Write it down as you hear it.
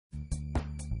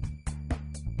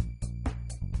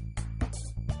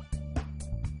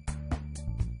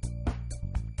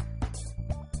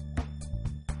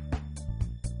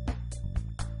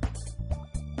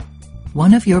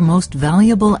One of your most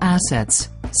valuable assets,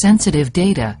 sensitive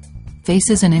data,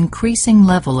 faces an increasing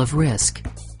level of risk.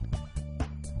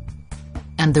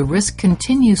 And the risk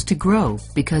continues to grow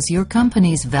because your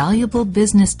company's valuable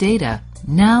business data,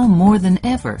 now more than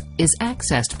ever, is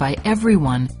accessed by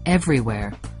everyone,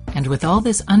 everywhere. And with all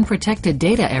this unprotected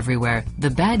data everywhere, the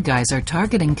bad guys are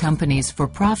targeting companies for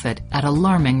profit at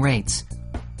alarming rates.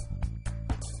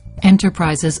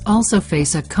 Enterprises also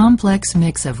face a complex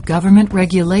mix of government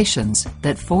regulations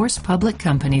that force public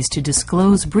companies to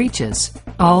disclose breaches,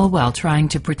 all while trying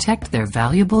to protect their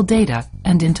valuable data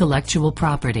and intellectual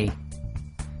property.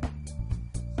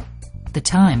 The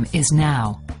time is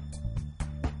now.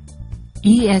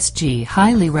 ESG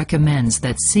highly recommends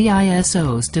that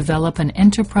CISOs develop an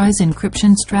enterprise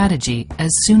encryption strategy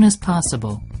as soon as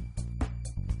possible.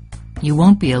 You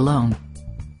won't be alone.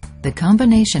 The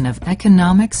combination of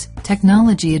economics,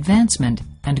 technology advancement,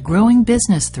 and growing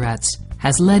business threats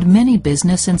has led many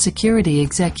business and security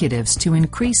executives to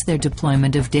increase their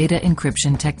deployment of data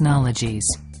encryption technologies.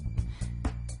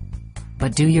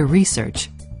 But do your research.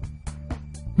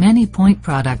 Many point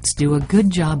products do a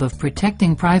good job of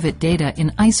protecting private data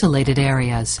in isolated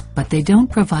areas, but they don't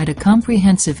provide a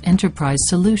comprehensive enterprise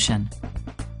solution.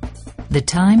 The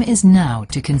time is now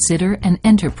to consider an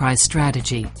enterprise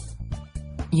strategy.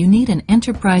 You need an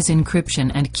enterprise encryption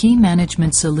and key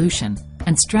management solution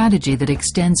and strategy that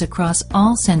extends across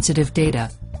all sensitive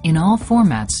data, in all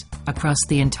formats, across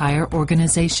the entire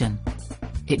organization.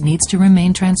 It needs to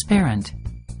remain transparent.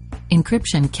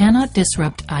 Encryption cannot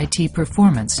disrupt IT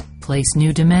performance, place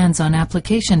new demands on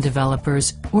application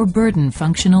developers, or burden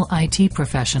functional IT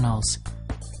professionals.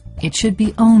 It should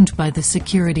be owned by the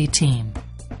security team.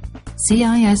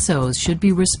 CISOs should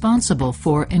be responsible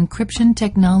for encryption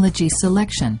technology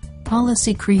selection,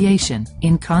 policy creation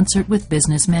in concert with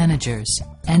business managers,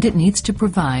 and it needs to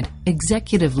provide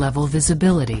executive-level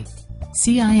visibility.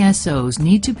 CISOs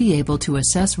need to be able to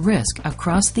assess risk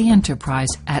across the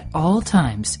enterprise at all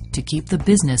times to keep the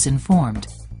business informed.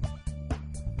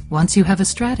 Once you have a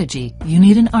strategy, you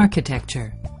need an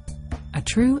architecture. A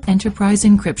true enterprise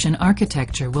encryption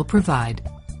architecture will provide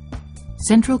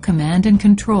central command and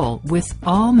control with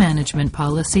all management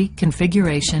policy,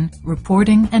 configuration,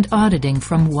 reporting, and auditing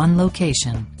from one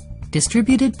location.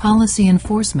 Distributed policy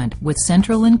enforcement with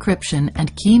central encryption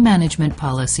and key management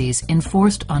policies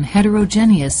enforced on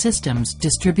heterogeneous systems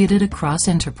distributed across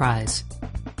enterprise.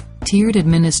 Tiered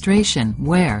administration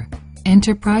where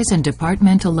enterprise and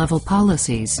departmental level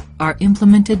policies are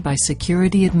implemented by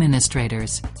security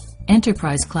administrators.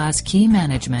 Enterprise class key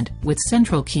management with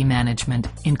central key management,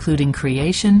 including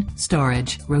creation,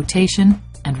 storage, rotation,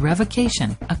 and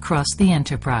revocation across the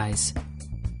enterprise.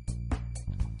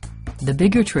 The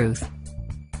bigger truth: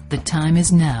 the time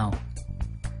is now.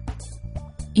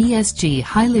 ESG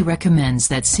highly recommends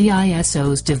that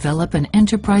CISOs develop an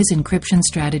enterprise encryption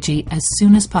strategy as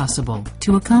soon as possible.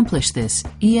 To accomplish this,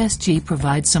 ESG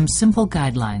provides some simple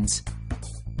guidelines.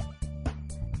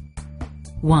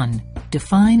 1.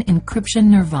 Define encryption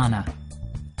nirvana.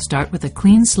 Start with a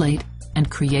clean slate and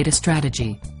create a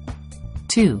strategy.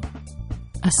 2.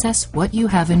 Assess what you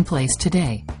have in place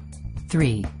today.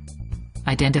 3.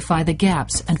 Identify the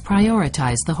gaps and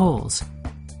prioritize the holes.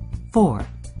 4.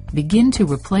 Begin to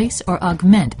replace or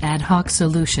augment ad hoc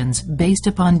solutions based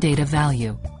upon data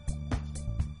value.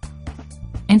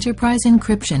 Enterprise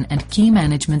encryption and key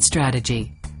management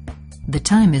strategy. The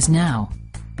time is now.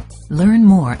 Learn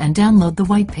more and download the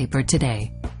white paper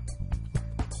today.